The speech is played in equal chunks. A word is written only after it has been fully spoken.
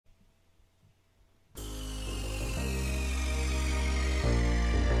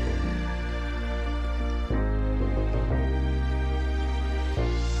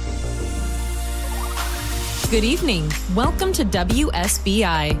Good evening. Welcome to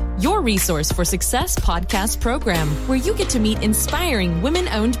WSBI, your resource for success podcast program, where you get to meet inspiring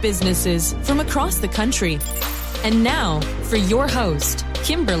women-owned businesses from across the country. And now, for your host,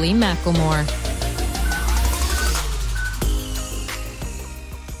 Kimberly McLemore.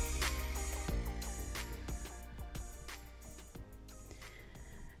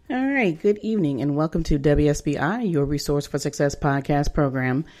 All right, good evening and welcome to WSBI, your Resource for Success podcast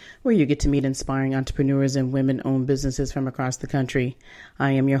program, where you get to meet inspiring entrepreneurs and women-owned businesses from across the country.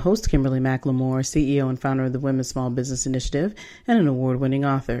 I am your host, Kimberly McLemore, CEO and founder of the Women's Small Business Initiative and an award-winning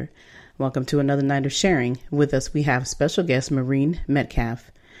author. Welcome to another night of sharing. With us, we have special guest Maureen Metcalf.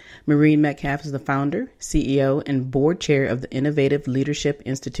 Maureen Metcalf is the founder, CEO, and board chair of the Innovative Leadership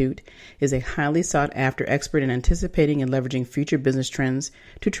Institute, is a highly sought-after expert in anticipating and leveraging future business trends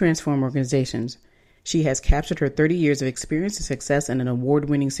to transform organizations. She has captured her 30 years of experience and success in an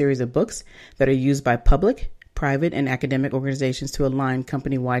award-winning series of books that are used by public, private, and academic organizations to align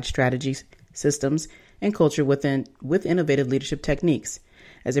company-wide strategies, systems, and culture with innovative leadership techniques.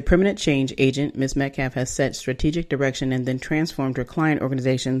 As a permanent change agent, Ms. Metcalf has set strategic direction and then transformed her client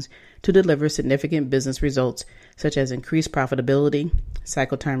organizations to deliver significant business results, such as increased profitability,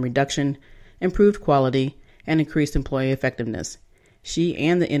 cycle time reduction, improved quality, and increased employee effectiveness. She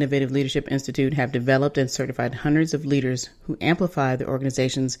and the Innovative Leadership Institute have developed and certified hundreds of leaders who amplify the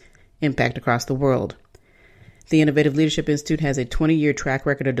organization's impact across the world. The Innovative Leadership Institute has a 20-year track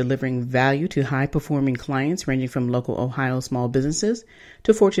record of delivering value to high-performing clients ranging from local Ohio small businesses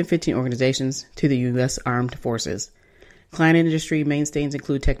to Fortune 15 organizations to the U.S. Armed Forces. Client industry mainstays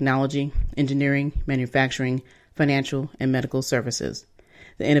include technology, engineering, manufacturing, financial, and medical services.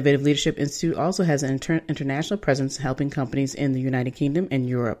 The Innovative Leadership Institute also has an international presence helping companies in the United Kingdom and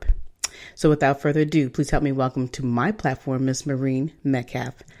Europe. So without further ado, please help me welcome to my platform, Ms. Maureen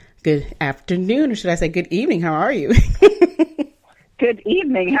Metcalf. Good afternoon, or should I say good evening? How are you? Good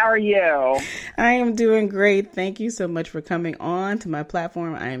evening. How are you? I am doing great. Thank you so much for coming on to my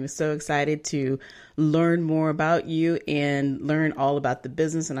platform. I am so excited to learn more about you and learn all about the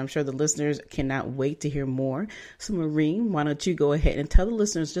business, and I'm sure the listeners cannot wait to hear more. So, Maureen, why don't you go ahead and tell the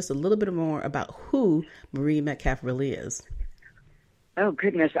listeners just a little bit more about who Maureen Metcalf really is? Oh,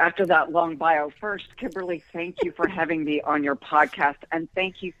 goodness. After that long bio, first, Kimberly, thank you for having me on your podcast, and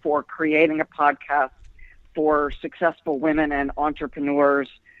thank you for creating a podcast for successful women and entrepreneurs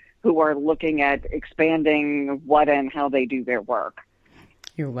who are looking at expanding what and how they do their work.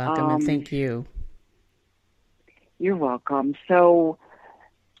 You're welcome, and thank you. You're welcome. So,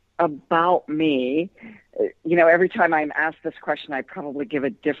 about me, every time I'm asked this question, I probably give a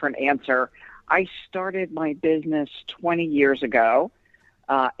different answer. I started my business 20 years ago.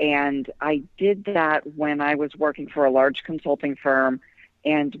 And I did that when I was working for a large consulting firm,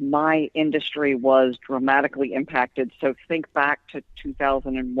 and my industry was dramatically impacted. So think back to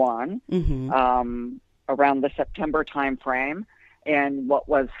 2001, around the September timeframe, and what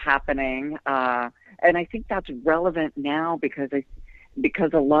was happening. And I think that's relevant now because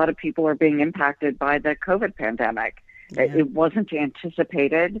a lot of people are being impacted by the COVID pandemic. Yeah. It wasn't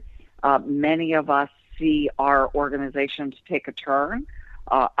anticipated. Many of us see our organizations take a turn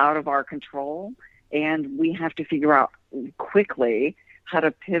out of our control, and we have to figure out quickly how to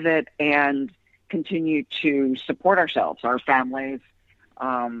pivot and continue to support ourselves, our families,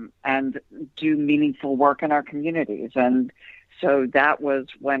 and do meaningful work in our communities. And so that was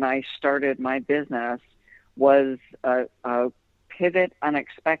when I started my business, was a pivot,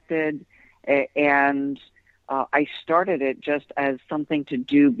 unexpected, and I started it just as something to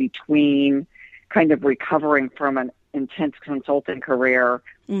do between kind of recovering from an intense consulting career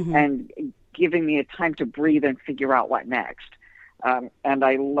and giving me a time to breathe and figure out what next. And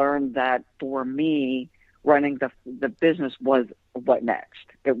I learned that for me, running the business was what next.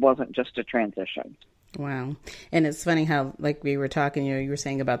 It wasn't just a transition. Wow. And it's funny how, like we were talking, you were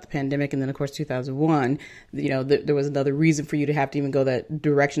saying about the pandemic, and then of course 2001, there was another reason for you to have to even go that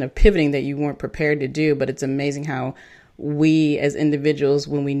direction of pivoting that you weren't prepared to do. But it's amazing how we as individuals,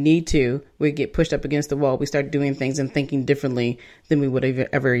 when we need to, we get pushed up against the wall. We start doing things and thinking differently than we would have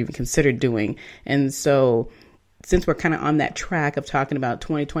ever even considered doing. And so since we're kind of on that track of talking about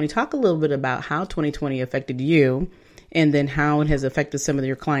 2020, talk a little bit about how 2020 affected you, and then how it has affected some of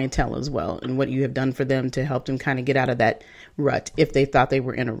your clientele as well, and what you have done for them to help them kind of get out of that rut if they thought they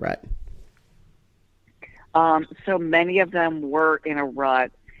were in a rut. So many of them were in a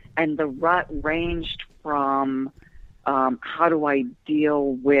rut, and the rut ranged from how do I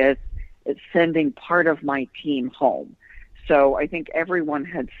deal with sending part of my team home. So I think everyone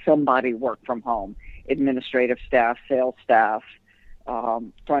had somebody work from home, administrative staff, sales staff,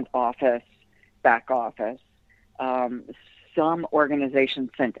 front office, back office. Some organizations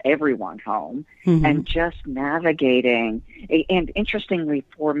sent everyone home, Mm-hmm. and just navigating. And interestingly,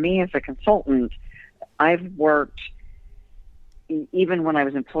 for me as a consultant, I've worked, even when I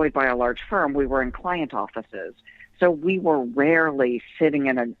was employed by a large firm, we were in client offices. So we were rarely sitting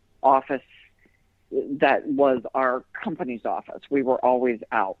in an office that was our company's office. We were always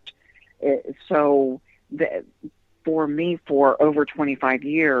out. So for me, for over 25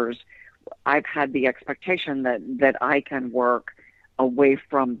 years, I've had the expectation that I can work away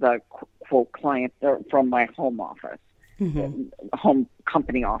from the quote client, from my home office, Mm-hmm. home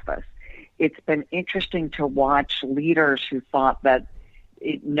company office. It's been interesting to watch leaders who thought that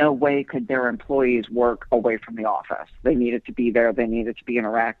no way could their employees work away from the office. They needed to be there. They needed to be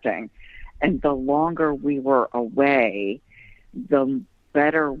interacting. And the longer we were away, the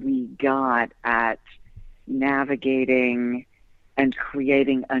better we got at navigating and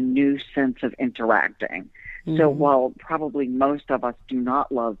creating a new sense of interacting. Mm-hmm. So while probably most of us do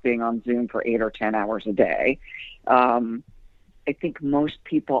not love being on Zoom for 8 or 10 hours a day, I think most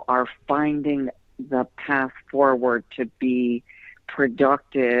people are finding the path forward to be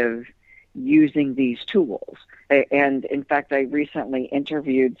productive using these tools. And in fact, I recently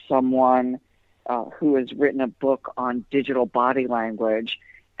interviewed someone who has written a book on digital body language,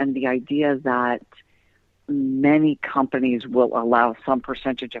 and the idea that many companies will allow some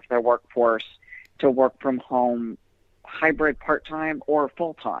percentage of their workforce to work from home, hybrid, part-time, or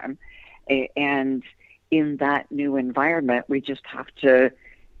full-time. And in that new environment, we just have to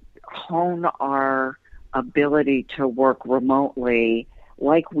hone our ability to work remotely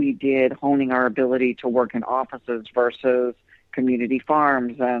like we did honing our ability to work in offices versus community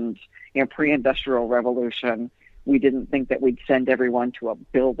farms and, pre-industrial revolution. We didn't think that we'd send everyone to a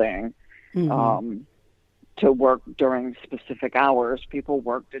building to work during specific hours. People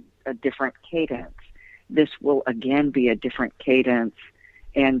worked at a different cadence. This will again be a different cadence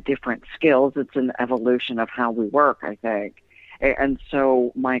and different skills. It's an evolution of how we work, I think. And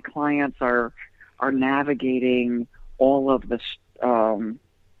so my clients are navigating all of the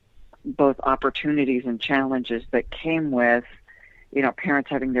both opportunities and challenges that came with, parents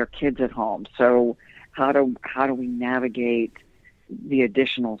having their kids at home. So how do we navigate the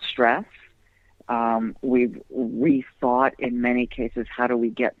additional stress? We've rethought in many cases, how do we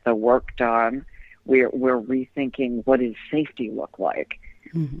get the work done? We're rethinking, what does safety look like?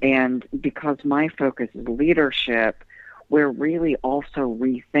 Mm-hmm. And because my focus is leadership, we're really also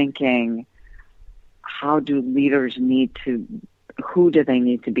rethinking, how do leaders who do they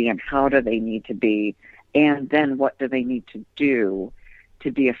need to be and how do they need to be? And then what do they need to do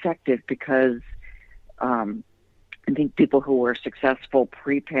to be effective? Because I think people who were successful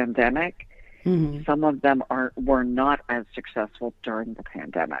pre-pandemic, mm-hmm. some of them were not as successful during the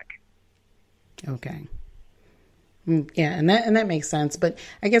pandemic. Okay. Yeah, and that makes sense. But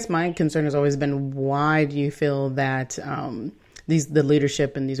I guess my concern has always been, why do you feel that the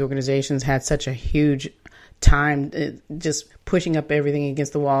leadership in these organizations had such a huge time just pushing up everything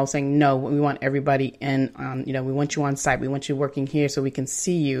against the wall, saying, no, we want everybody in on, we want you on site. We want you working here so we can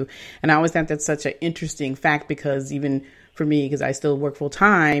see you. And I always think that's such an interesting fact, because even for me, because I still work full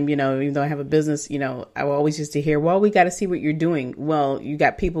time, even though I have a business, I always used to hear, well, we got to see what you're doing. Well, you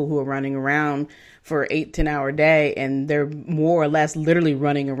got people who are running around for 8-10 hour day, and they're more or less literally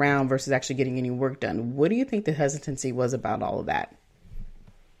running around versus actually getting any work done. What do you think the hesitancy was about all of that?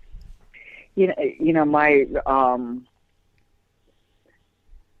 My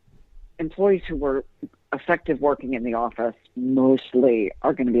employees who were effective working in the office mostly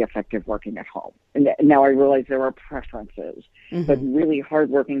are going to be effective working at home. And now I realize there are preferences, mm-hmm. but really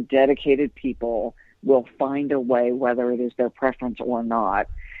hardworking, dedicated people will find a way, whether it is their preference or not.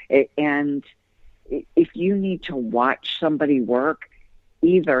 And if you need to watch somebody work,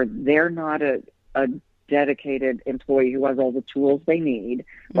 either they're not a dedicated employee who has all the tools they need,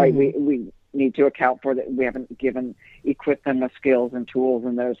 right? Mm-hmm. We need to account for that. We haven't equipped them with skills and tools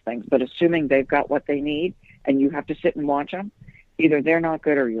and those things. But assuming they've got what they need and you have to sit and watch them, either they're not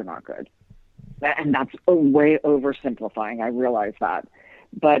good or you're not good. And that's way oversimplifying. I realize that.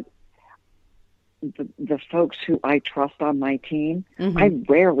 But the folks who I trust on my team, mm-hmm. I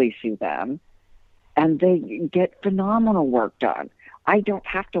rarely see them, and they get phenomenal work done. I don't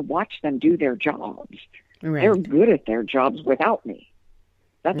have to watch them do their jobs. Right. They're good at their jobs without me.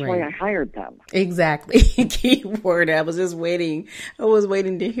 That's right. Why I hired them. Exactly. Key word. I was waiting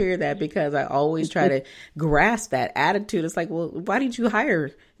to hear that, because I always try to grasp that attitude. It's like, well, why did you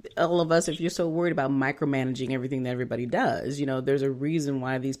hire all of us if you're so worried about micromanaging everything that everybody does? There's a reason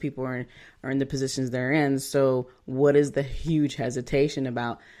why these people are in the positions they're in. So what is the huge hesitation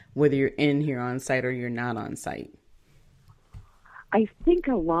about whether you're in here on site or you're not on site? I think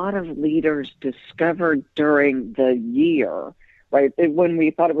a lot of leaders discovered during the year, right? When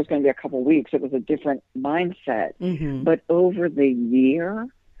we thought it was going to be a couple of weeks, it was a different mindset. Mm-hmm. But over the year,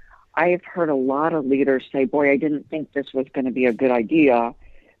 I've heard a lot of leaders say, boy, I didn't think this was going to be a good idea,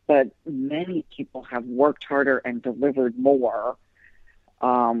 but many people have worked harder and delivered more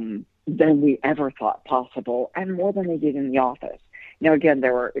than we ever thought possible, and more than they did in the office. Now, again,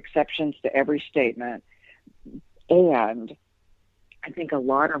 there are exceptions to every statement, and I think a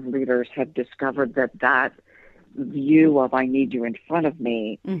lot of leaders have discovered that view of I need you in front of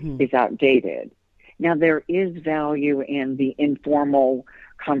me is outdated. Now, there is value in the informal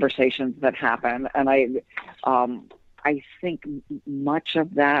conversations that happen, and I think much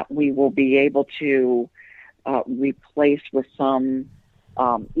of that we will be able to replace with some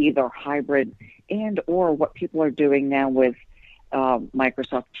either hybrid and or what people are doing now with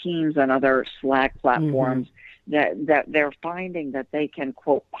Microsoft Teams and other Slack platforms, that they're finding that they can,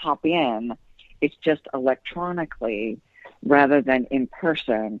 quote, pop in. It's just electronically rather than in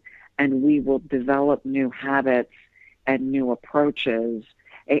person, and we will develop new habits and new approaches.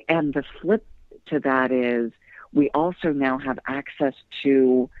 And the flip to that is we also now have access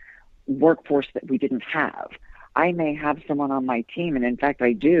to workforce that we didn't have. I may have someone on my team, and in fact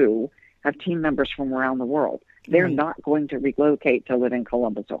I do have team members from around the world. They're not going to relocate to live in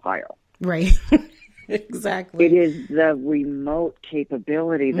Columbus, Ohio. Right. Exactly. It is the remote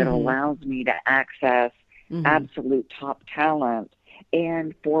capability that allows me to access absolute top talent,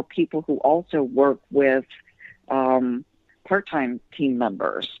 and for people who also work with part-time team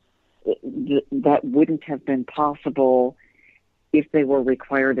members, that wouldn't have been possible if they were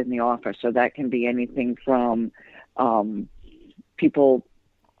required in the office. So that can be anything from people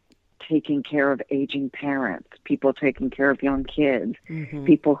taking care of aging parents, people taking care of young kids,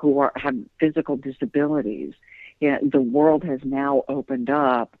 people who have physical disabilities. The world has now opened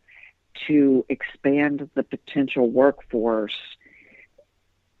up to expand the potential workforce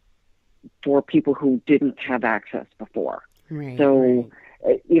for people who didn't have access before.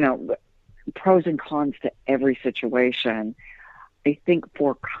 Pros and cons to every situation. I think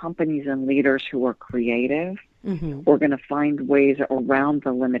for companies and leaders who are creative, we're going to find ways around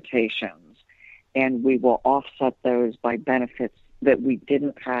the limitations, and we will offset those by benefits that we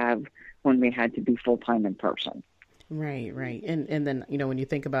didn't have when we had to be full-time in person. Right. And then, when you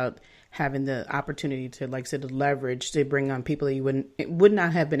think about having the opportunity to, like I said, to leverage, to bring on people that you would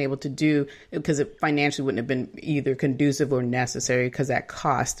not have been able to do because it financially wouldn't have been either conducive or necessary, because that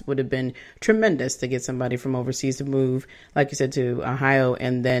cost would have been tremendous to get somebody from overseas to move, like you said, to Ohio,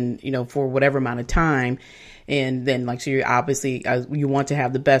 and then, for whatever amount of time. And then, so you obviously, you want to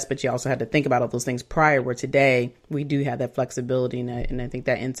have the best, but you also had to think about all those things prior, where today we do have that flexibility. And I think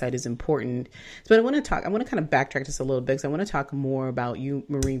that insight is important. So I want to kind of backtrack just a little bit, because I want to talk more about you,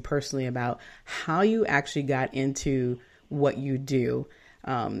 Maureen, personally, about how you actually got into what you do.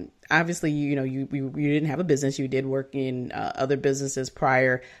 Obviously, you didn't have a business. You did work in other businesses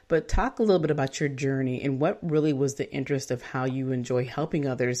prior, but talk a little bit about your journey and what really was the interest of how you enjoy helping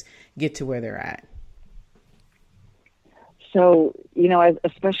others get to where they're at. So,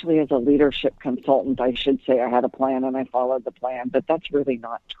 especially as a leadership consultant, I should say I had a plan and I followed the plan, but that's really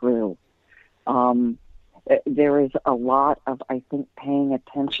not true. There is a lot of, I think, paying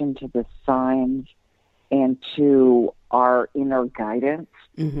attention to the signs and to our inner guidance.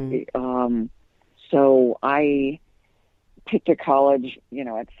 So I picked a college,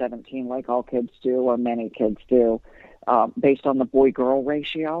 at 17, like all kids do, or many kids do, based on the boy-girl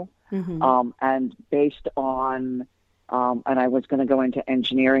ratio, and based on and I was going to go into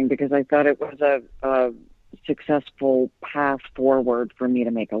engineering because I thought it was a successful path forward for me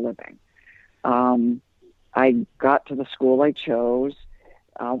to make a living. I got to the school I chose.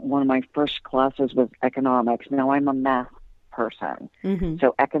 One of my first classes was economics. Now, I'm a math person,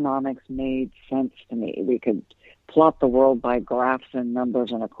 so economics made sense to me. We could plot the world by graphs and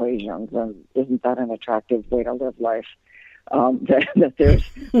numbers and equations, and isn't that an attractive way to live life? That there's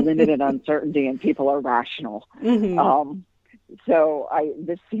limited uncertainty and people are rational. So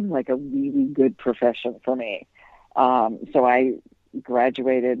this seemed like a really good profession for me. So I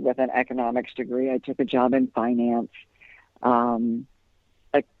graduated with an economics degree. I took a job in finance.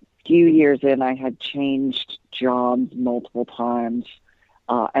 A few years in, I had changed jobs multiple times,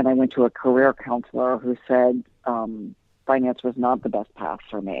 and I went to a career counselor who said finance was not the best path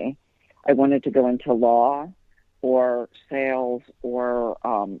for me. I wanted to go into law or sales or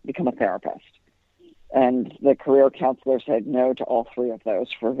become a therapist. And the career counselor said no to all three of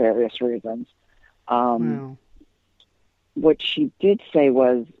those for various reasons. What she did say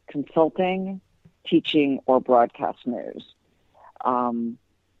was, consulting, teaching, or broadcast news.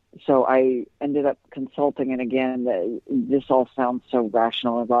 So I ended up consulting, and again, this all sounds so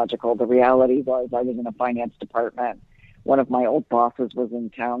rational and logical. The reality was I was in a finance department. One of my old bosses was in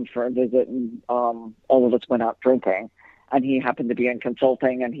town for a visit, and all of us went out drinking. And he happened to be in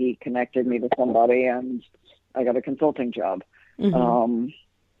consulting, and he connected me to somebody, and I got a consulting job. Mm-hmm.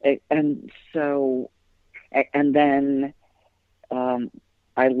 And then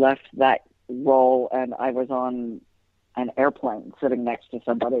I left that role, and I was on an airplane sitting next to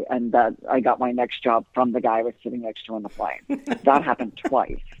somebody, and that I got my next job from the guy I was sitting next to on the plane. That happened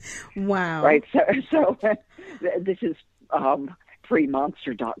twice. Wow. Right. So this is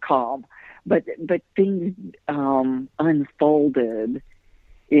premonster.com, but things unfolded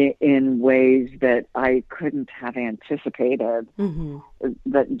in ways that I couldn't have anticipated, mm-hmm.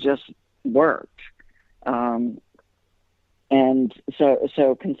 that just worked. And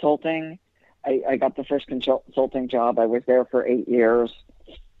so consulting, I got the first consulting job. I was there for 8 years.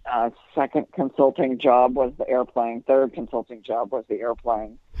 Second consulting job was the airplane. Third consulting job was the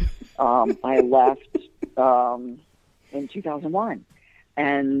airplane. I left in 2001,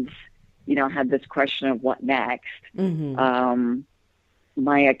 and had this question of what next. Mm-hmm.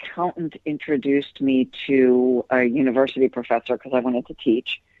 My accountant introduced me to a university professor because I wanted to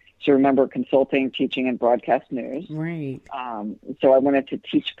teach. So remember, consulting, teaching, and broadcast news. Right. So I wanted to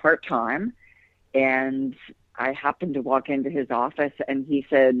teach part-time, and I happened to walk into his office, and he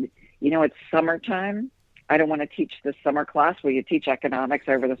said, it's summertime. I don't want to teach this summer class. Will you teach economics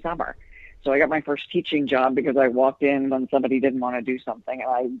over the summer? So I got my first teaching job because I walked in when somebody didn't want to do something, and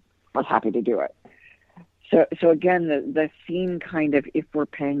I was happy to do it. So again, the theme kind of, if we're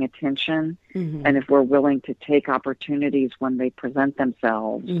paying attention, mm-hmm. and if we're willing to take opportunities when they present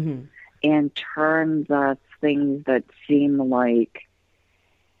themselves, mm-hmm. and turn the things that seem like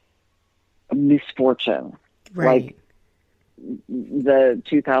misfortune, right. like the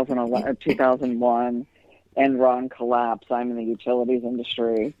 2001 Enron collapse. I'm in the utilities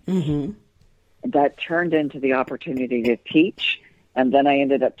industry. Mm-hmm. That turned into the opportunity to teach. And then I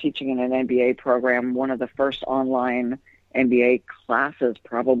ended up teaching in an MBA program, one of the first online MBA classes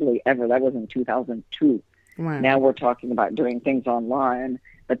probably ever. That was in 2002. Wow. Now we're talking about doing things online,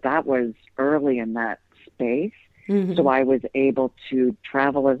 but that was early in that space. Mm-hmm. So I was able to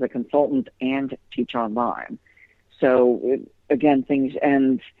travel as a consultant and teach online. So again,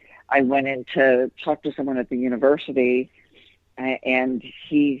 and I went in to talk to someone at the university, and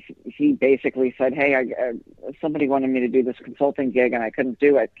he basically said, hey, somebody wanted me to do this consulting gig and I couldn't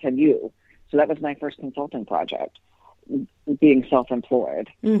do it. Can you? So that was my first consulting project, being self-employed.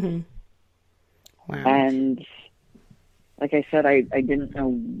 Mm-hmm. Wow. And like I said, I didn't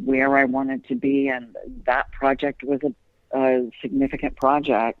know where I wanted to be, and that project was a significant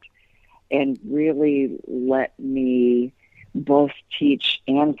project and really let me both teach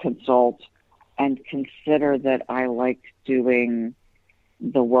and consult and consider that I liked doing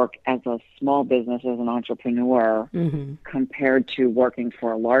the work as a small business, as an entrepreneur, mm-hmm. compared to working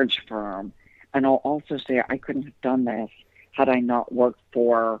for a large firm. And I'll also say I couldn't have done this had I not worked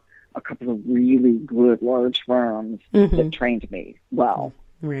for a couple of really good large firms, mm-hmm. that trained me well.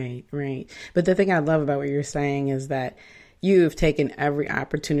 Right. But the thing I love about what you're saying is that you've taken every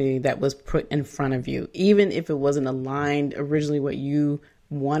opportunity that was put in front of you, even if it wasn't aligned originally what you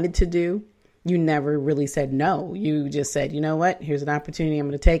wanted to do. You never really said no. You just said, you know what, here's an opportunity, I'm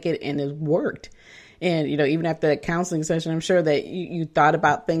going to take it. And it worked. And, even after that counseling session, I'm sure that you thought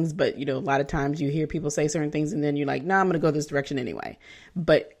about things, but, a lot of times you hear people say certain things and then you're like, no, I'm going to go this direction anyway.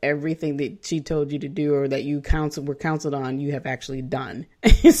 But everything that she told you to do or that you were counseled on, you have actually done.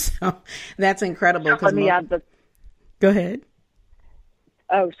 So that's incredible. Let me add Go ahead.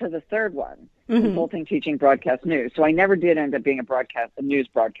 Oh, so the third one, mm-hmm. consulting, teaching, broadcast news. So I never did end up being a news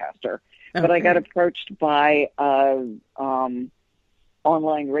broadcaster. Okay. But I got approached by online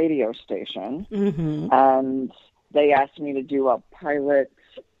radio station, mm-hmm. and they asked me to do a pilot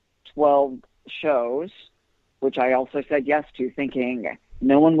 12 shows, which I also said yes to, thinking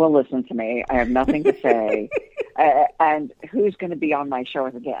no one will listen to me. I have nothing to say. And who's going to be on my show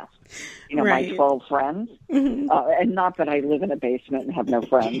as a guest? Right. My 12 friends. Mm-hmm. And not that I live in a basement and have no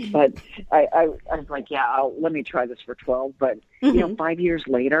friends, but I was like, let me try this for 12. But, mm-hmm. 5 years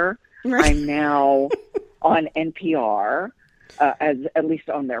later, right. I'm now on NPR, at least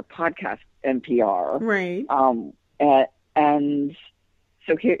on their podcast NPR. Right. And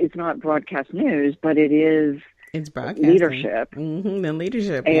so here it's not broadcast news, but it's broadcasting. Leadership. Mm-hmm. And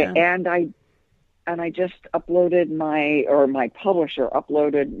leadership. Yeah. And I just uploaded my publisher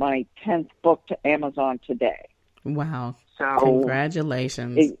uploaded my 10th book to Amazon today. Wow. So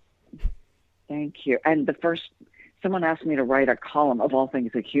congratulations. Thank you. And someone asked me to write a column, of all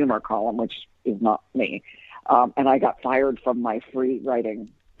things, a humor column, which is not me. And I got fired from my free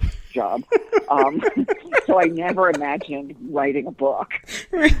writing job. So I never imagined writing a book,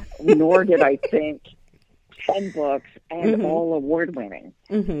 nor did I think 10 books and all award-winning,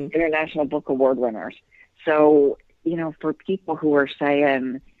 International Book Award winners. So, for people who are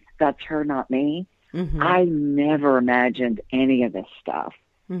saying, that's her, not me, I never imagined any of this stuff.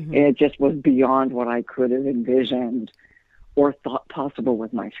 It just was beyond what I could have envisioned or thought possible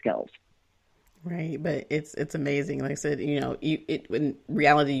with my skills. Right, but it's amazing. Like I said, in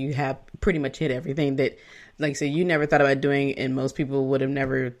reality, you have pretty much hit everything that, like I said, you never thought about doing, and most people would have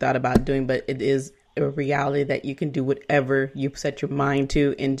never thought about doing. But it is a reality that you can do whatever you set your mind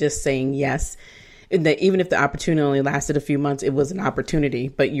to, and just saying yes. And that even if the opportunity only lasted a few months, it was an opportunity,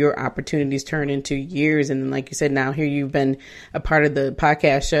 but your opportunities turn into years. And like you said, now here you've been a part of the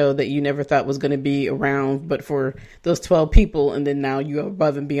podcast show that you never thought was going to be around, but for those 12 people. And then now you're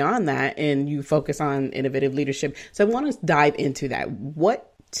above and beyond that, and you focus on innovative leadership. So I want to dive into that.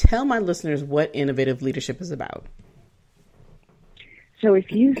 Tell my listeners what innovative leadership is about. So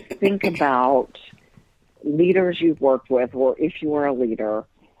if you think about leaders you've worked with, or if you're a leader,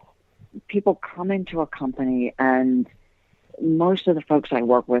 people come into a company, and most of the folks I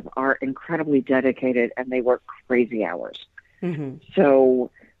work with are incredibly dedicated, and they work crazy hours.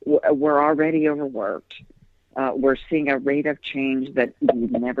 So we're already overworked. We're seeing a rate of change that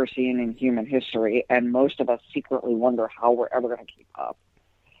we've never seen in human history, and most of us secretly wonder how we're ever going to keep up.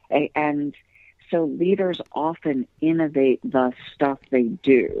 And so leaders often innovate the stuff they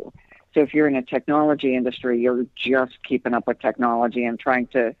do. So if you're in a technology industry, you're just keeping up with technology and trying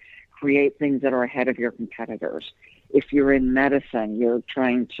to create things that are ahead of your competitors. If you're in medicine, you're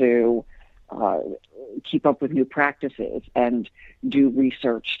trying to keep up with new practices and do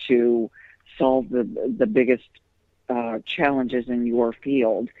research to solve the biggest challenges in your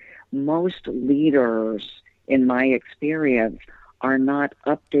field. Most leaders, in my experience, are not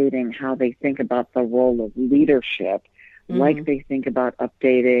updating how they think about the role of leadership like they think about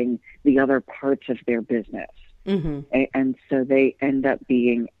updating the other parts of their business. And so they end up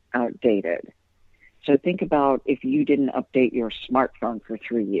being outdated. So think about if you didn't update your smartphone for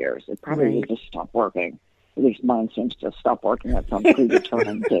 3 years, it probably would just stop working. At least mine seems to stop working at some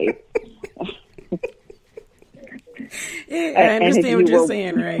predetermined date. Yeah, I understand what you're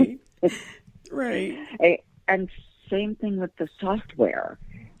saying, right? Right. And same thing with the software.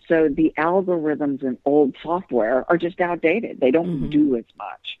 So the algorithms in old software are just outdated. They don't do as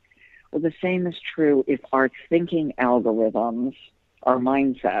much. Well, the same is true if our thinking algorithms, our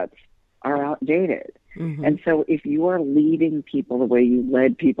mindsets, are outdated. And so if you are leading people the way you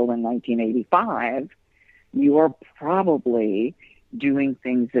led people in 1985, you are probably doing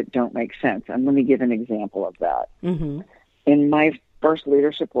things that don't make sense. And let me give an example of that. In my first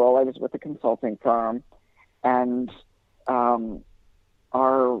leadership role, I was with a consulting firm, and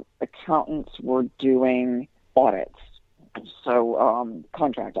our accountants were doing audits, so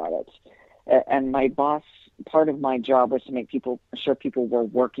contract audits. And my boss, part of my job was to make sure people were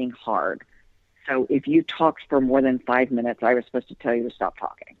working hard. So if you talked for more than 5 minutes, I was supposed to tell you to stop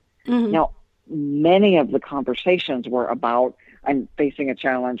talking. Now, many of the conversations were about, I'm facing a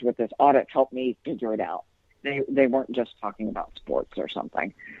challenge with this audit, help me figure it out. They weren't just talking about sports or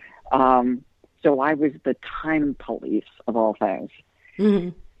something. So I was the time police of all things.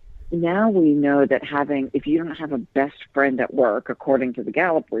 Now we know that if you don't have a best friend at work, according to the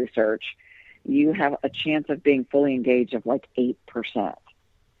Gallup research, you have a chance of being fully engaged of like 8%.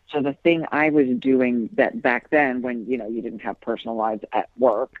 So the thing I was doing that back then, when you didn't have personal lives at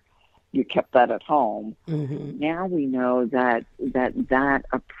work, you kept that at home. Now we know that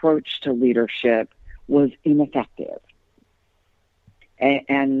approach to leadership was ineffective.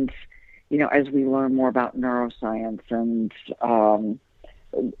 And as we learn more about neuroscience and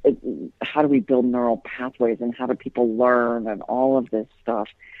how do we build neural pathways and how do people learn and all of this stuff,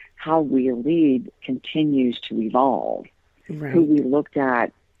 how we lead continues to evolve. Who we looked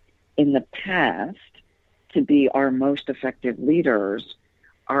at in the past to be our most effective leaders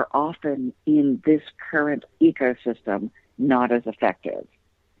are often in this current ecosystem not as effective.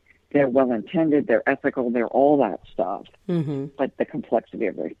 They're well-intended, they're ethical, they're all that stuff, but the complexity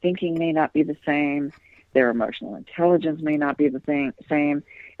of their thinking may not be the same. Their emotional intelligence may not be the same. I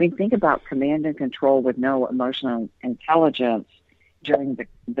mean, think about command and control with no emotional intelligence during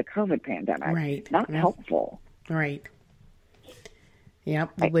the COVID pandemic. Not helpful.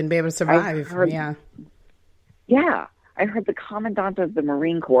 Yep, we wouldn't be able to survive. Yeah. I heard the commandant of the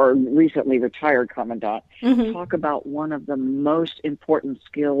Marine Corps, recently retired commandant, talk about one of the most important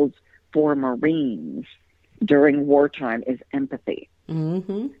skills for Marines during wartime is empathy.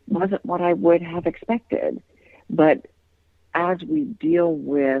 Mm-hmm. Wasn't what I would have expected. But as we deal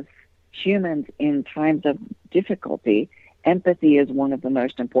with humans in times of difficulty, empathy is one of the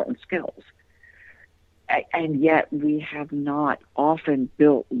most important skills. And yet we have not often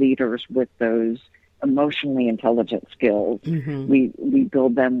built leaders with those emotionally intelligent skills. Mm-hmm. We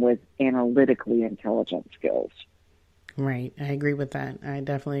build them with analytically intelligent skills. Right. I agree with that. I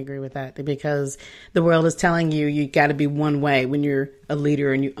definitely agree with that, because the world is telling you got to be one way when you're a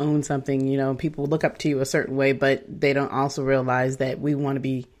leader and you own something. You know, people look up to you a certain way, but they don't also realize that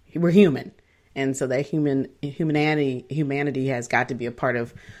we're human. And so that humanity has got to be a part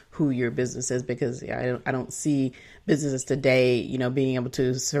of who your business is, because I don't see businesses today, you know, being able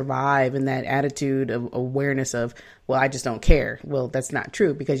to survive in that attitude of awareness of, well, I just don't care. Well, that's not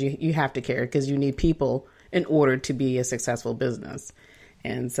true, because you have to care, because you need people in order to be a successful business.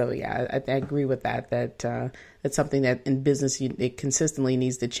 And so, yeah, I agree with that that's something that in business, it consistently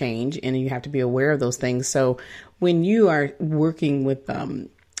needs to change, and you have to be aware of those things. So when you are working with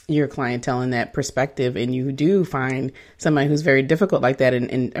your clientele in that perspective, and you do find somebody who's very difficult like that,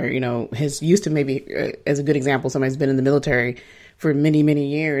 and or, you know, has used to, maybe as a good example, somebody's been in the military for many, many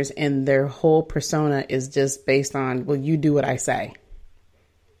years, and their whole persona is just based on, well, you do what I say.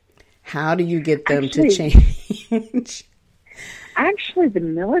 How do you get them to change? Actually, the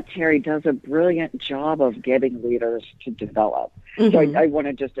military does a brilliant job of getting leaders to develop. Mm-hmm. So I want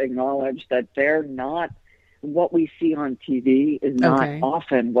to just acknowledge that they're not, what we see on TV is not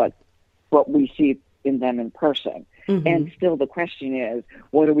often what we see in them in person. Mm-hmm. And still the question is,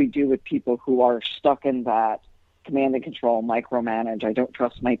 what do we do with people who are stuck in that command and control, micromanage, I don't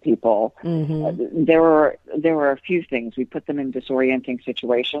trust my people? Mm-hmm. There are a few things. We put them in disorienting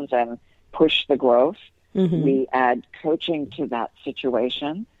situations and push the growth. Mm-hmm. We add coaching to that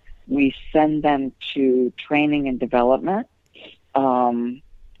situation. We send them to training and development.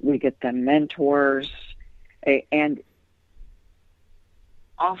 We get them mentors. And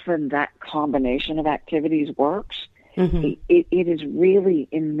often that combination of activities works. Mm-hmm. It is really,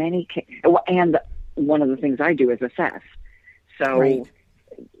 in many cases, and one of the things I do is assess. So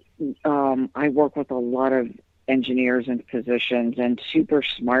I work with a lot of engineers and physicians and super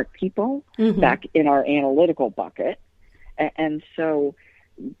smart people back in our analytical bucket. And so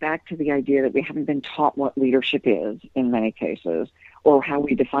back to the idea that we haven't been taught what leadership is in many cases, or how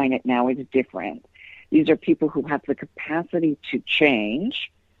we define it now is different. These are people who have the capacity to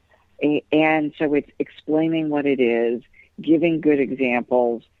change. And so it's explaining what it is, giving good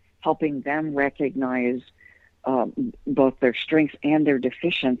examples, helping them recognize both their strengths and their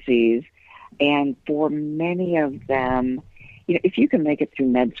deficiencies. And for many of them, you know, if you can make it through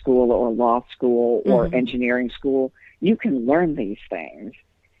med school or law school or engineering school, you can learn these things.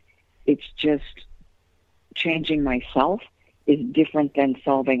 It's just changing myself is different than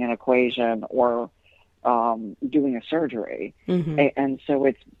solving an equation or doing a surgery. And so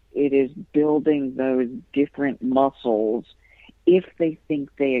it is building those different muscles if they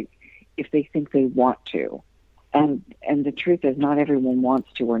think they want to. And the truth is, not everyone wants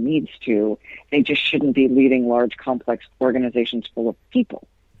to or needs to. They just shouldn't be leading large, complex organizations full of people.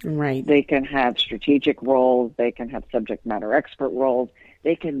 Right. They can have strategic roles. They can have subject matter expert roles.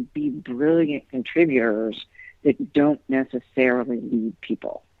 They can be brilliant contributors that don't necessarily lead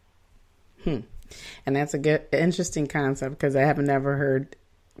people. And that's a good, interesting concept, because I haven't never heard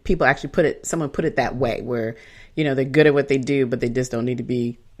people actually someone put it that way, where, you know, they're good at what they do, but they just don't need to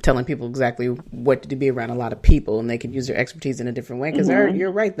be telling people exactly what to be around a lot of people, and they can use their expertise in a different way. Because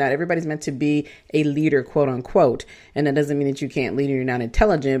you're right, not everybody's meant to be a leader, quote unquote. And that doesn't mean that you can't lead and you're not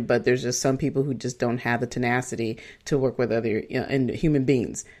intelligent, but there's just some people who just don't have the tenacity to work with other, you know, and human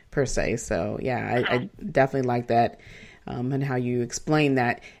beings per se. So yeah, I definitely like that. And how you explain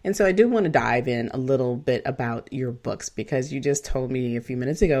that. And so I do want to dive in a little bit about your books, because you just told me a few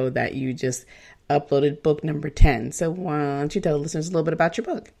minutes ago that you just uploaded book number 10. So why don't you tell the listeners a little bit about your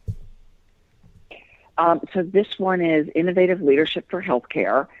book? So this one is Innovative Leadership for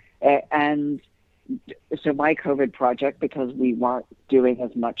Healthcare. And so my COVID project, because we weren't doing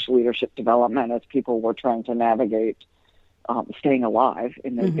as much leadership development as people were trying to navigate staying alive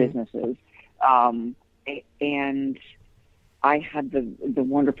in their businesses. And I had the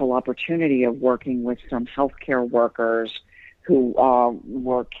wonderful opportunity of working with some healthcare workers who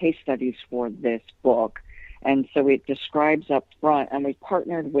were case studies for this book. And so it describes up front, and we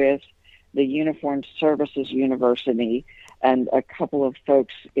partnered with the Uniformed Services University and a couple of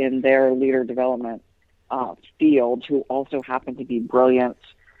folks in their leader development field who also happen to be brilliant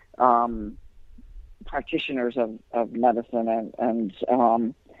practitioners of medicine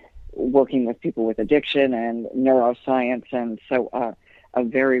and working with people with addiction and neuroscience, and so a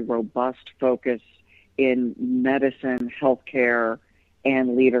very robust focus in medicine, healthcare,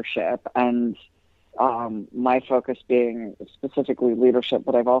 and leadership. And my focus being specifically leadership,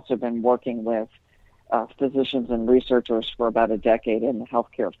 but I've also been working with physicians and researchers for about a decade in the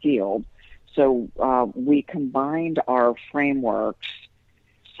healthcare field. So we combined our frameworks.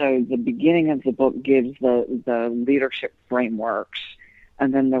 So the beginning of the book gives the leadership frameworks,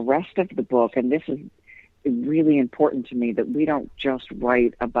 and then the rest of the book, and this is really important to me, that we don't just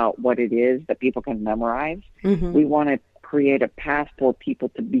write about what it is that people can memorize. Mm-hmm. We want to create a path for people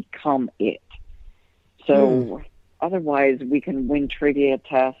to become it. So otherwise, we can win trivia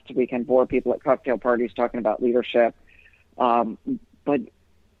tests, we can bore people at cocktail parties talking about leadership, but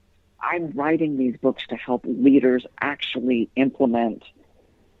I'm writing these books to help leaders actually implement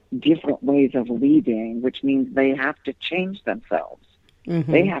different ways of leading, which means they have to change themselves.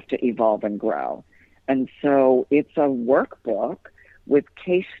 Mm-hmm. They have to evolve and grow. And so it's a workbook with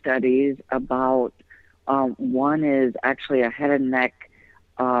case studies about, one is actually a head and neck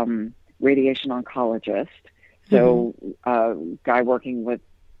radiation oncologist, so a guy working with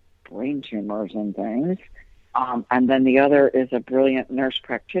brain tumors and things. And then the other is a brilliant nurse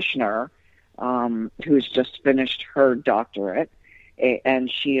practitioner who's just finished her doctorate, and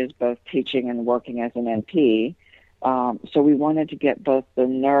she is both teaching and working as an NP. So we wanted to get both the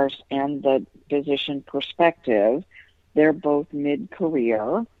nurse and the physician perspective. They're both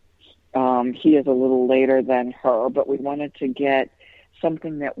mid-career. He is a little later than her, but we wanted to get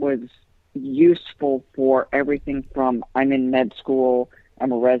something that was useful for everything from I'm in med school,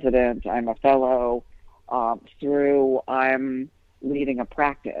 I'm a resident, I'm a fellow, through I'm leading a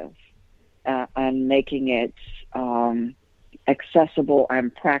practice, and making it accessible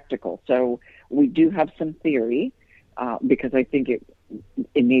and practical. So we do have some theory, because I think it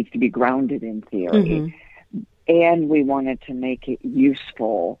needs to be grounded in theory. Mm-hmm. And we wanted to make it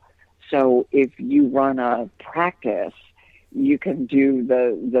useful. So if you run a practice, you can do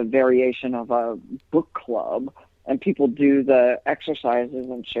the variation of a book club, and people do the exercises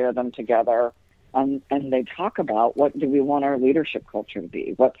and share them together. And they talk about, what do we want our leadership culture to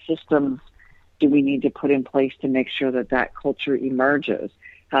be? What systems do we need to put in place to make sure that culture emerges?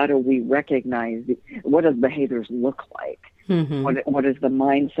 How do we recognize, what does behaviors look like? Mm-hmm. What is the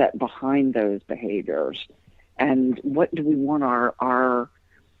mindset behind those behaviors? And what do we want our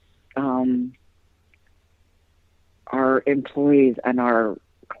employees and our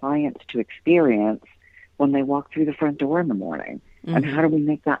clients to experience when they walk through the front door in the morning? Mm-hmm. And how do we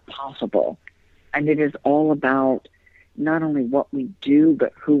make that possible? And it is all about not only what we do,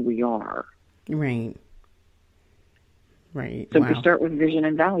 but who we are. Right. Right. So we start with vision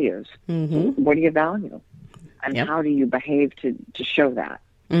and values. Mm-hmm. What do you value? And how do you behave to show that?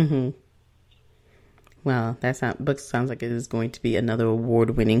 Mm-hmm. Well, book sounds like it is going to be another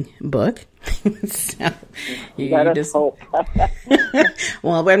award-winning book. So let us hope.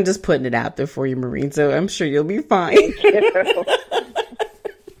 Well, I'm just putting it out there for you, Maureen, so I'm sure you'll be fine. Thank you.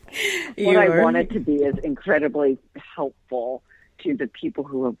 What I want it to be is incredibly helpful to the people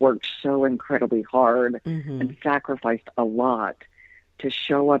who have worked so incredibly hard and sacrificed a lot to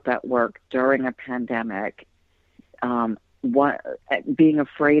show up at work during a pandemic, being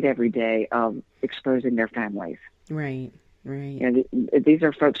afraid every day of exposing their families. Right, right. You know, these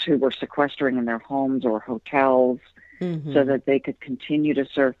are folks who were sequestering in their homes or hotels so that they could continue to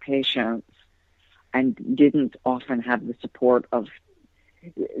serve patients, and didn't often have the support of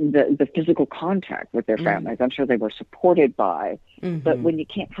the physical contact with their families. I'm sure they were supported by, but when you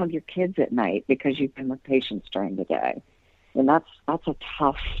can't hug your kids at night because you've been with patients during the day, and that's a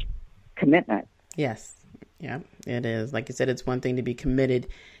tough commitment. Yes. Yeah, it is. Like you said, it's one thing to be committed,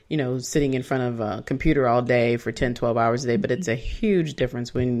 sitting in front of a computer all day for 10, 12 hours a day, but it's a huge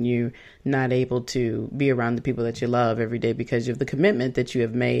difference when you're not able to be around the people that you love every day because of the commitment that you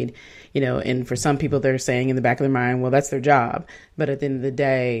have made, and for some people they're saying in the back of their mind, well, that's their job. But at the end of the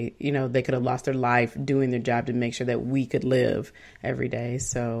day, they could have lost their life doing their job to make sure that we could live every day.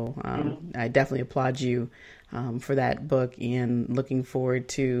 So I definitely applaud you for that book, and looking forward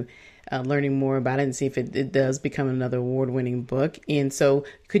to learning more about it and see if it does become another award-winning book. And so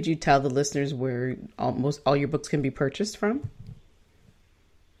could you tell the listeners where almost all your books can be purchased from?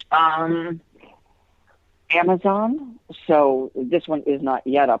 Amazon. So this one is not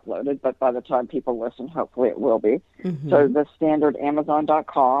yet uploaded, but by the time people listen, hopefully it will be. So the standard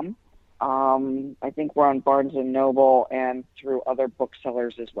Amazon.com. I think we're on Barnes & Noble and through other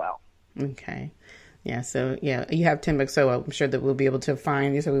booksellers as well. Okay. Yeah, so you have 10 books, so I'm sure that we'll be able to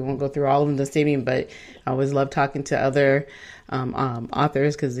find you, so we won't go through all of them this evening, but I always love talking to other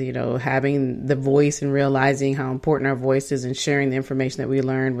authors because, having the voice and realizing how important our voice is and sharing the information that we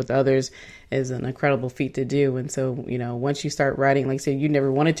learned with others is an incredible feat to do. And so, once you start writing, like I said, you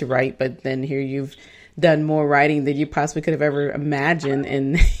never wanted to write, but then here you've done more writing than you possibly could have ever imagined.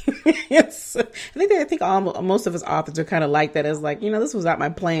 And I think most of us authors are kind of like that. As like, this was not my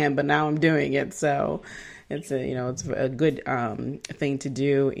plan, but now I'm doing it. So it's a good thing to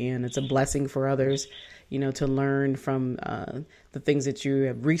do, and it's a blessing for others, to learn from the things that you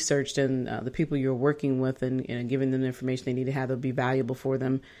have researched and the people you're working with, and giving them the information they need to have that'll be valuable for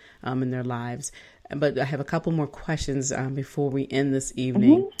them in their lives. But I have a couple more questions before we end this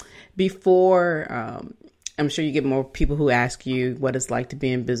evening. Mm-hmm. Before, I'm sure you get more people who ask you what it's like to be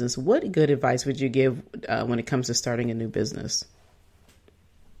in business. What good advice would you give when it comes to starting a new business?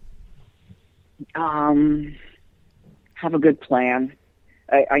 Have a good plan.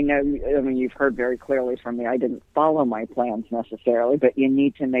 I know, you've heard very clearly from me, I didn't follow my plans necessarily, but you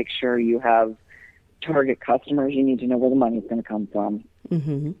need to make sure you have target customers. You need to know where the money's going to come from.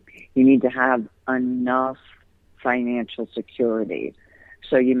 Mm-hmm. You need to have enough financial security.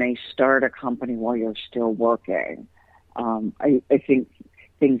 So you may start a company while you're still working. I think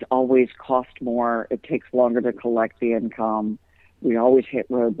things always cost more. It takes longer to collect the income. We always hit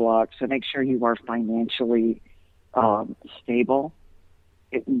roadblocks. So make sure you are financially stable.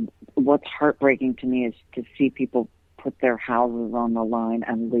 What's heartbreaking to me is to see people put their houses on the line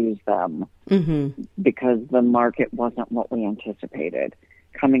and lose them because the market wasn't what we anticipated.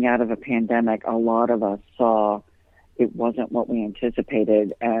 Coming out of a pandemic, a lot of us saw it wasn't what we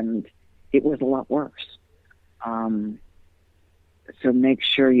anticipated, and it was a lot worse. So make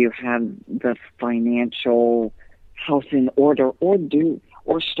sure you have the financial house in order,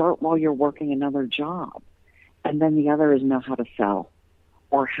 or start while you're working another job. And then the other is know how to sell,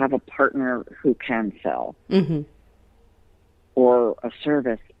 or have a partner who can sell, or a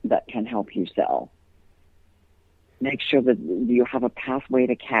service that can help you sell. Make sure that you have a pathway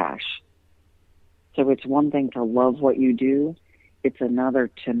to cash. So it's one thing to love what you do. It's another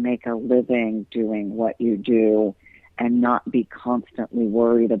to make a living doing what you do and not be constantly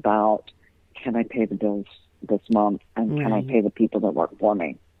worried about, can I pay the bills this month? And can I pay the people that work for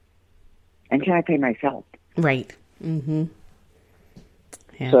me? And can I pay myself? Right. Mm-hmm.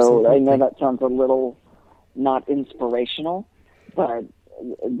 So I know that sounds a little not inspirational, but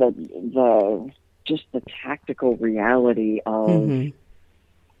just the tactical reality of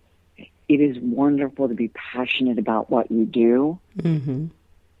it is wonderful to be passionate about what you do. Mm-hmm.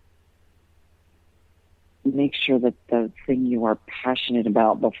 Make sure that the thing you are passionate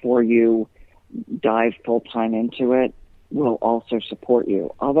about before you dive full-time into it will also support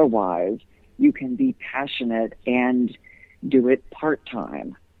you. Otherwise, you can be passionate and do it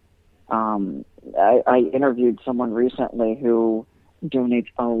part-time. I interviewed someone recently who donates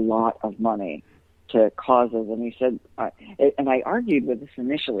a lot of money to causes, and he said, and I argued with this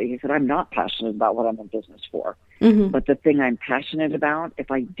initially, he said, I'm not passionate about what I'm in business for. But the thing I'm passionate about, if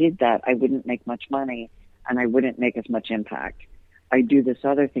I did that, I wouldn't make much money and I wouldn't make as much impact. I do this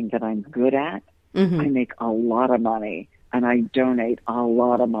other thing that I'm good at. I make a lot of money and I donate a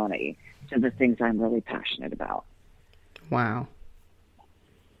lot of money to the things I'm really passionate about. Wow.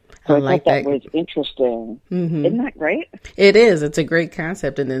 So I thought that was interesting. Isn't that great? It is. It's a great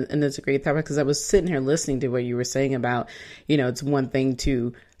concept, and it's a great topic, because I was sitting here listening to what you were saying about, it's one thing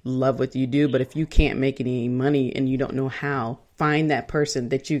to love what you do, but if you can't make any money and you don't know how, find that person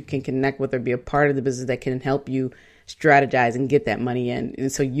that you can connect with or be a part of the business that can help you strategize and get that money in,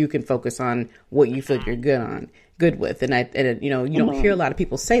 and so you can focus on what you feel you're good with. And you don't hear a lot of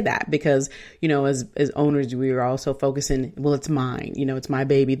people say that, because, as owners, we are also focusing, well, it's mine, it's my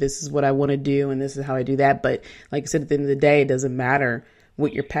baby. This is what I want to do. And this is how I do that. But like I said, at the end of the day, it doesn't matter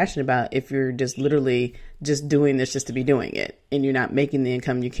what you're passionate about if you're just literally just doing this just to be doing it, and you're not making the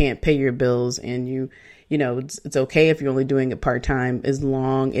income, you can't pay your bills, and it's okay if you're only doing it part-time, as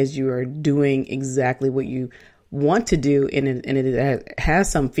long as you are doing exactly what you want to do, and it has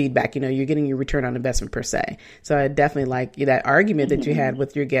some feedback, you're getting your return on investment per se. So I definitely like that argument that you had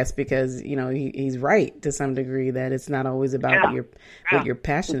with your guest, because, he's right to some degree, that it's not always about what you're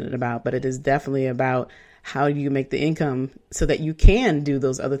passionate about, but it is definitely about how do you make the income so that you can do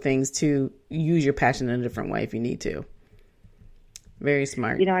those other things to use your passion in a different way if you need to. Very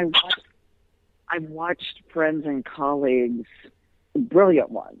smart. I've watched friends and colleagues,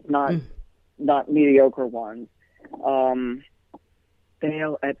 brilliant ones, not mediocre ones,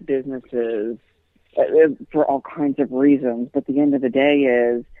 fail at businesses for all kinds of reasons. But the end of the day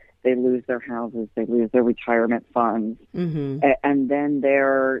is they lose their houses, they lose their retirement funds, and then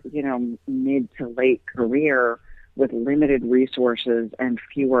they're, mid to late career with limited resources and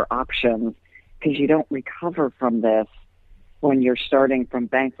fewer options, because you don't recover from this when you're starting from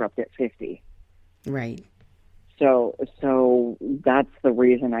bankrupt at 50. Right. So that's the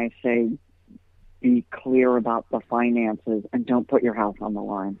reason I say be clear about the finances and don't put your house on the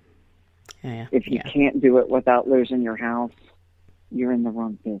line. Yeah. If you can't do it without losing your house, you're in the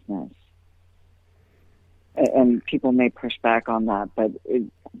wrong business. And people may push back on that, but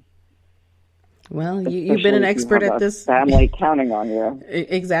well, you've been an expert at this. Family counting on you.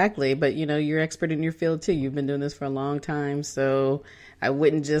 Exactly. But, you're expert in your field, too. You've been doing this for a long time. So I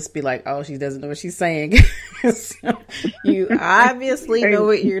wouldn't just be like, oh, she doesn't know what she's saying. So you obviously know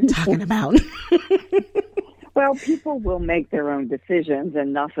what you're talking about. Well, people will make their own decisions,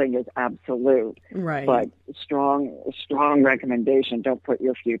 and nothing is absolute. Right. But strong recommendation, don't put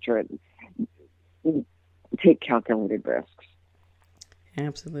your future at, take calculated risks.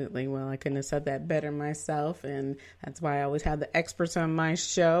 Absolutely. Well, I couldn't have said that better myself, and that's why I always have the experts on my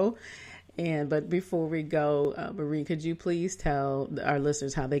show. But before we go, Maureen, could you please tell our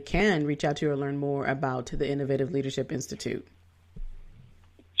listeners how they can reach out to you or learn more about the Innovative Leadership Institute?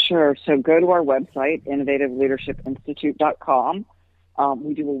 Sure. So go to our website, innovativeleadershipinstitute.com.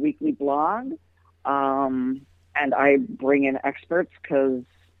 We do a weekly blog, and I bring in experts because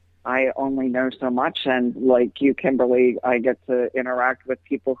I only know so much. And like you, Kimberly, I get to interact with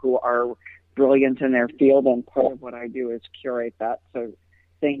people who are brilliant in their field, and part of what I do is curate that. So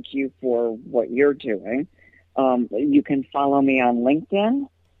thank you for what you're doing. You can follow me on LinkedIn.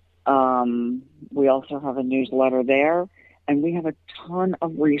 We also have a newsletter there, and we have a ton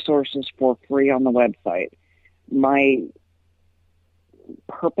of resources for free on the website. My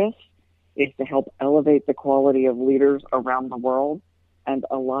purpose is to help elevate the quality of leaders around the world. And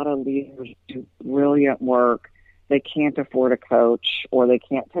a lot of leaders do brilliant work. They can't afford a coach, or they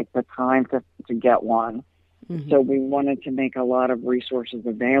can't take the time to get one. So we wanted to make a lot of resources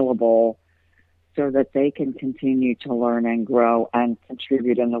available so that they can continue to learn and grow and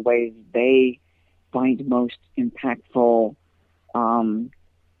contribute in the ways they find most impactful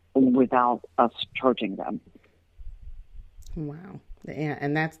without us charging them. Wow. Yeah,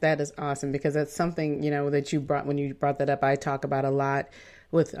 and that is awesome, because that's something, that you brought, when you brought that up, I talk about a lot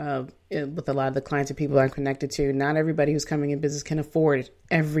with a lot of the clients and people I'm connected to. Not everybody who's coming in business can afford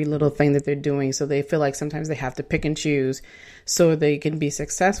every little thing that they're doing. So they feel like sometimes they have to pick and choose so they can be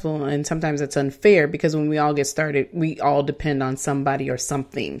successful. And sometimes it's unfair, because when we all get started, we all depend on somebody or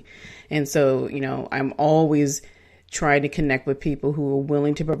something. And so, I'm always trying to connect with people who are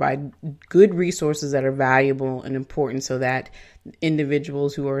willing to provide good resources that are valuable and important, so that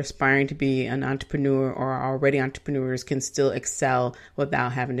individuals who are aspiring to be an entrepreneur or are already entrepreneurs can still excel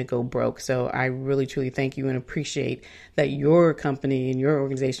without having to go broke. So I really, truly thank you and appreciate that your company and your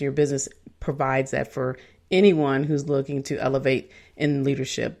organization, your business provides that for anyone who's looking to elevate in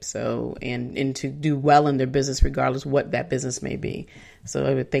leadership. So, and to do well in their business, regardless of what that business may be. So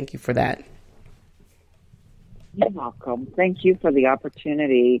I would thank you for that. You're welcome. Thank you for the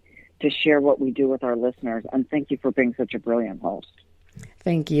opportunity to share what we do with our listeners. And thank you for being such a brilliant host.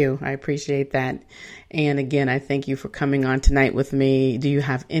 Thank you. I appreciate that. And again, I thank you for coming on tonight with me. Do you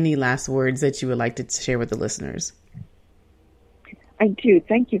have any last words that you would like to share with the listeners? I do.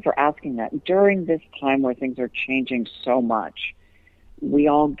 Thank you for asking that. During this time where things are changing so much, we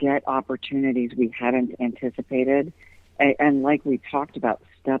all get opportunities we hadn't anticipated. And like we talked about,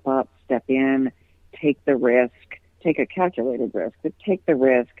 step up, step in, take the risk, take a calculated risk, but take the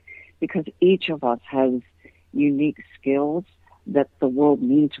risk, because each of us has unique skills that the world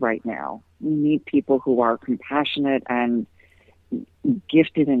needs right now. We need people who are compassionate and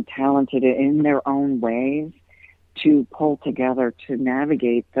gifted and talented in their own ways to pull together to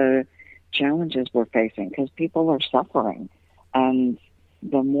navigate the challenges we're facing, because people are suffering. And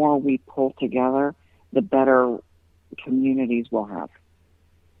the more we pull together, the better communities we'll have.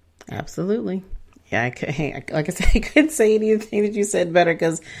 Absolutely. Yeah, like I said, I couldn't say anything that you said better,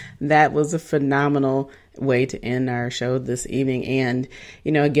 because that was a phenomenal way to end our show this evening. And,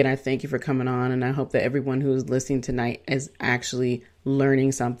 again, I thank you for coming on, and I hope that everyone who's listening tonight is actually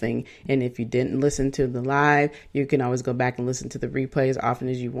learning something. And if you didn't listen to the live, you can always go back and listen to the replay as often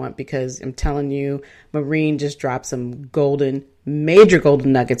as you want, because I'm telling you, Maureen just dropped some major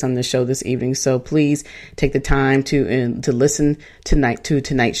golden nuggets on the show this evening. So please take the time to listen to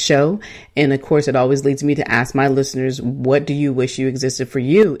tonight's show. And of course, it always leads me to ask my listeners, what do you wish you existed for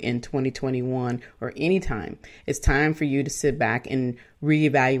you in 2021 or any time time. It's time for you to sit back and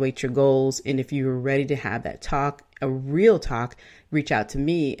reevaluate your goals. And if you're ready to have that talk, a real talk, reach out to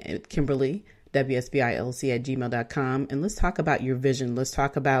me at Kimberly, WSBILC@gmail.com. And let's talk about your vision. Let's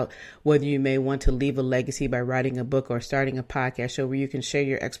talk about whether you may want to leave a legacy by writing a book or starting a podcast show where you can share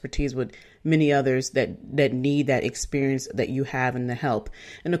your expertise with many others that need that experience that you have and the help.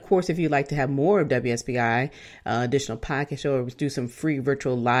 And of course, if you'd like to have more of WSBI, additional podcast show, or do some free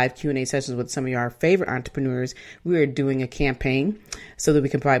virtual live Q&A sessions with some of our favorite entrepreneurs, we are doing a campaign so that we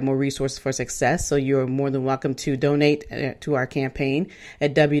can provide more resources for success. So you're more than welcome to donate to our campaign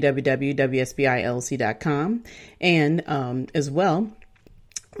at www.wsbilc.com. And as well,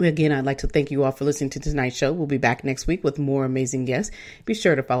 again, I'd like to thank you all for listening to tonight's show. We'll be back next week with more amazing guests. Be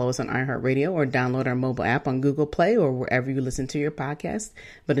sure to follow us on iHeartRadio or download our mobile app on Google Play or wherever you listen to your podcast.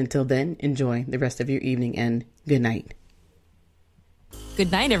 But until then, enjoy the rest of your evening and good night.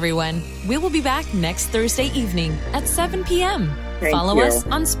 Good night, everyone. We will be back next Thursday evening at 7 p.m. Follow you. us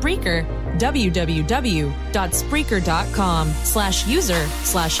on Spreaker,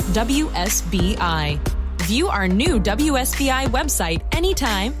 www.spreaker.com/user/WSBI. View our new WSBI website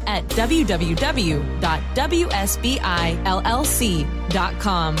anytime at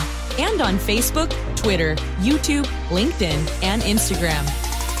www.wsbillc.com and on Facebook, Twitter, YouTube, LinkedIn, and Instagram.